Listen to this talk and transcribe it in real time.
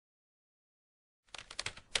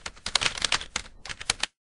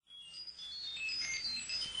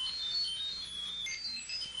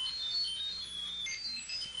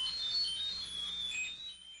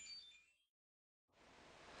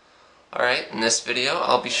Alright, in this video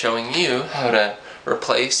I'll be showing you how to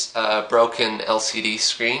replace a broken LCD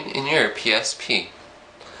screen in your PSP.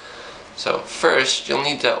 So first, you'll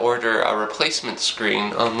need to order a replacement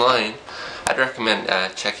screen online. I'd recommend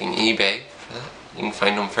checking eBay for that. You can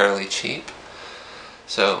find them fairly cheap.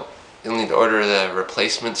 So you'll need to order the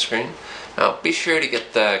replacement screen. Now be sure to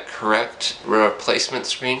get the correct replacement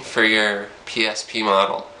screen for your PSP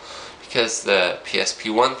model, because the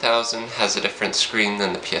PSP 1000 has a different screen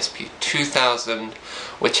than the PSP 2000,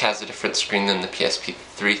 which has a different screen than the PSP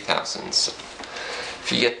 3000. So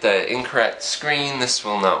if you get the incorrect screen, this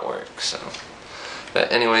will not work.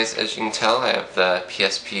 But anyways, as you can tell, I have the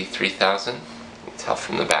PSP 3000. You can tell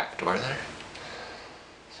from the back door there.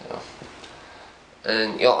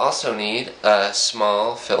 And you'll also need a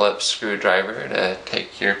small Phillips screwdriver to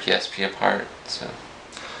take your PSP apart. So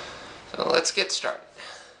let's get started.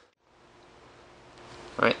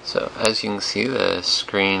 Alright, so as you can see, the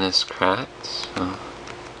screen is cracked, so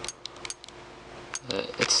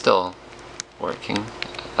it's still working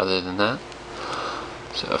other than that.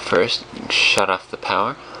 So first, shut off the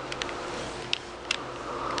power,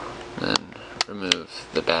 then remove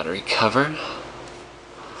the battery cover,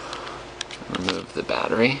 remove the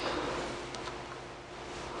battery.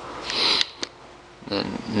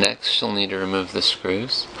 Then next you'll need to remove the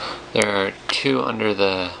screws. There are two under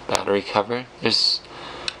the battery cover. There's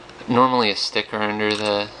normally a sticker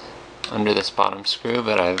under this bottom screw,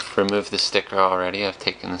 but I've removed the sticker already. I've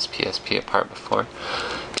taken this PSP apart before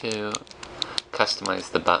to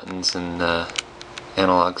customize the buttons and the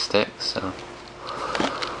analog stick. So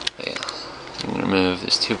yeah, you can remove,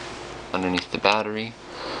 there's two underneath the battery,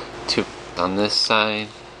 two on this side,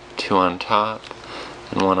 two on top,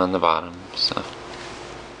 and one on the bottom. So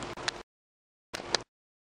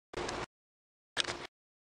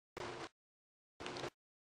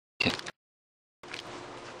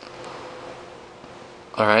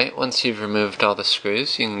alright, once you've removed all the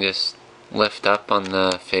screws, you can just lift up on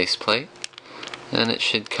the faceplate and it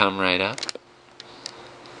should come right up.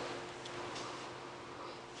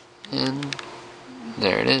 And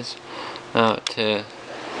there it is. Now to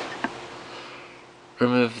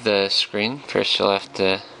remove the screen, first you'll have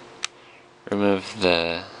to remove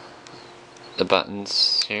the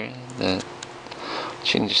buttons here,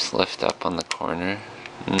 which you can just lift up on the corner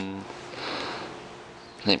and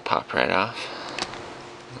they pop right off.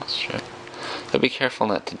 That's true. But be careful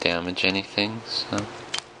not to damage anything. So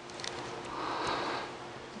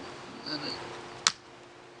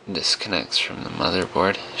it disconnects from the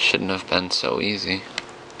motherboard. Shouldn't have been so easy.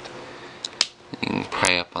 You can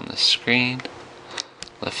pry up on the screen,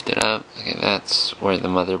 lift it up. Okay, that's where the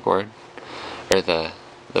motherboard, or the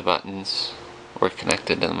buttons were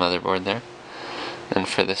connected to the motherboard there. And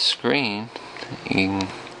for the screen, you can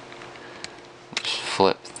just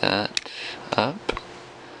flip that up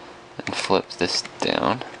and flip this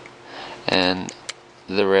down, and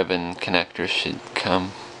the ribbon connector should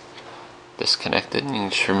come disconnected, and you can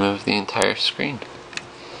just remove the entire screen.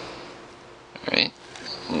 Alright,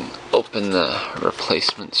 open the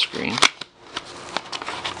replacement screen.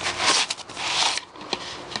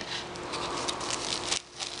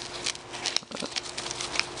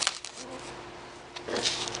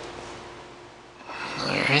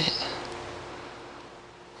 Alright,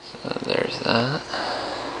 so there's that.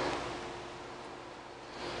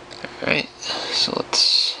 Alright, so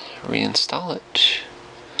let's reinstall it.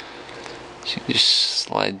 So you can just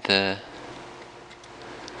slide the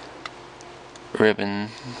ribbon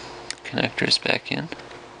connectors back in.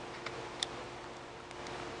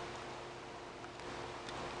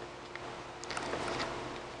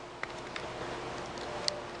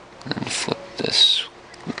 And flip this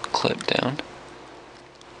clip down.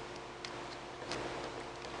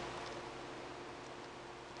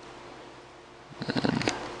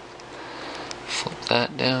 And flip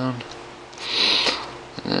that down.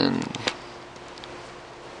 And then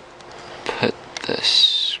put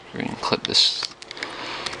this screen, clip this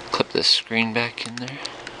screen back in there.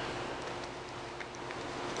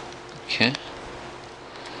 Okay.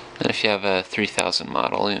 And if you have a 3000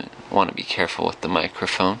 model, you want to be careful with the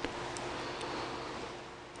microphone.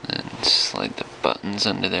 And slide the buttons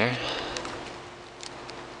under there.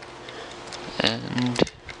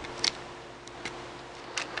 And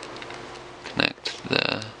connect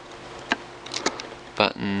the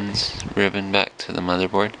buttons ribbon back to the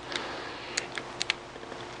motherboard.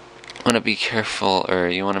 You want to be careful, or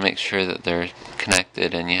you want to make sure that they're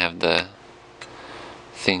connected and you have the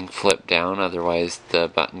thing flipped down, otherwise the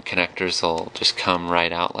button connectors will just come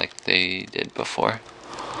right out like they did before.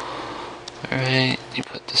 Alright, you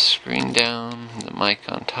put the screen down, the mic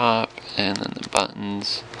on top, and then the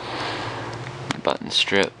buttons. button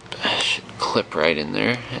strip should clip right in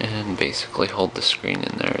there and basically hold the screen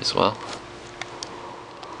in there as well.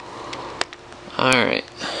 Alright.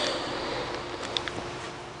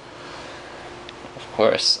 Of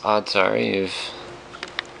course, odds are you've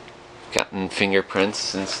gotten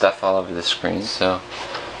fingerprints and stuff all over the screen, so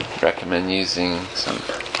I'd recommend using some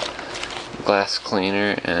glass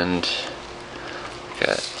cleaner and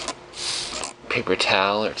a paper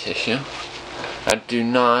towel or tissue. Do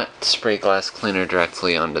not spray glass cleaner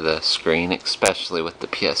directly onto the screen, especially with the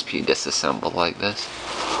PSP disassembled like this.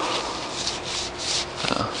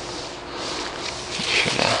 So, make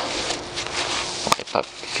sure to wipe up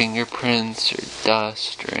fingerprints or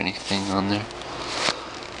dust or anything on there.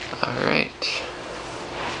 Alright.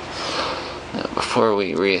 Now before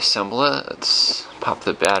we reassemble it, let's pop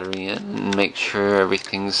the battery in and make sure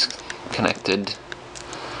everything's connected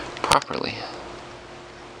properly.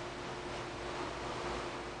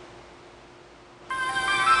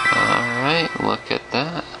 Alright, look at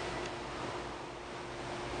that.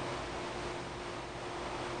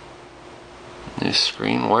 New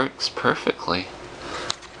screen works perfectly.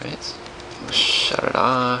 Right, so shut it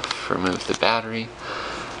off, remove the battery.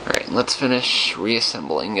 Alright, let's finish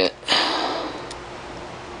reassembling it.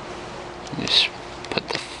 Just put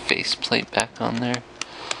the faceplate back on there.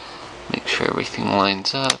 Make sure everything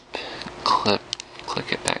lines up. Click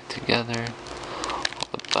it back together. All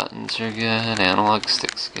the buttons are good. Analog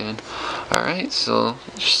stick's good. Alright, so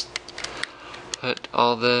just put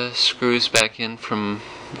all the screws back in from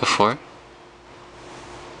before.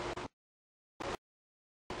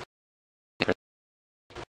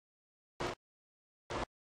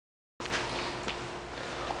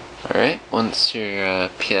 Alright, once your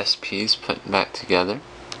PSP is put back together,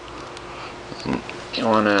 you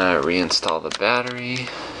want to reinstall the battery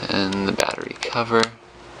and the battery cover.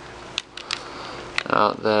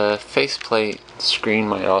 Now the faceplate screen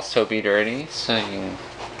might also be dirty, so you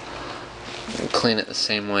can clean it the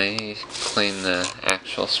same way you clean the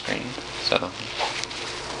actual screen. So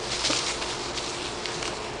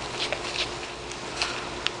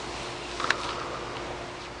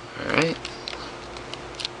alright.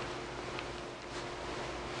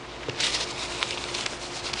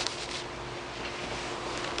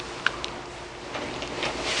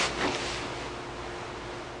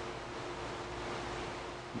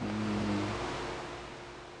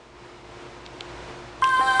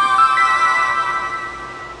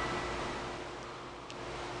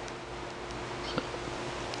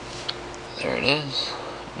 There it is.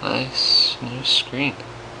 Nice new screen.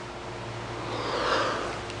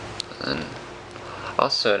 And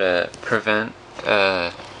also to prevent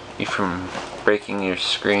you from breaking your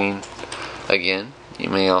screen again, you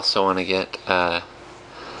may also want to get a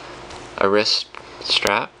wrist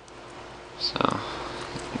strap. So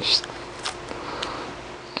just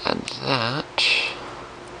add that.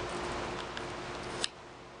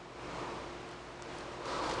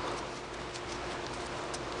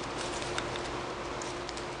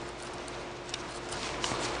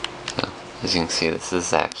 As you can see, this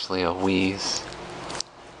is actually a Wii's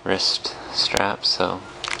wrist strap, so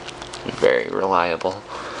very reliable.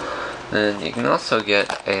 And you can also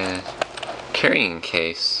get a carrying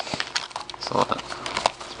case.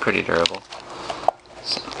 It's pretty durable.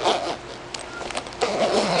 So,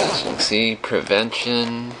 as you can see,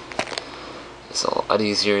 prevention is a lot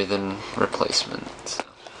easier than replacement. So.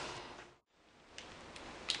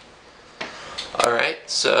 Alright,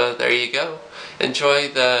 so there you go. Enjoy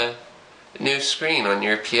the new screen on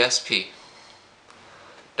your PSP.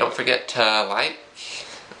 Don't forget to like,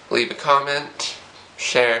 leave a comment,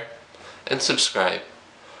 share, and subscribe.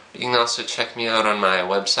 You can also check me out on my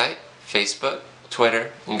website, Facebook,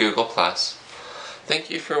 Twitter, and Google+. Thank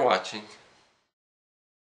you for watching.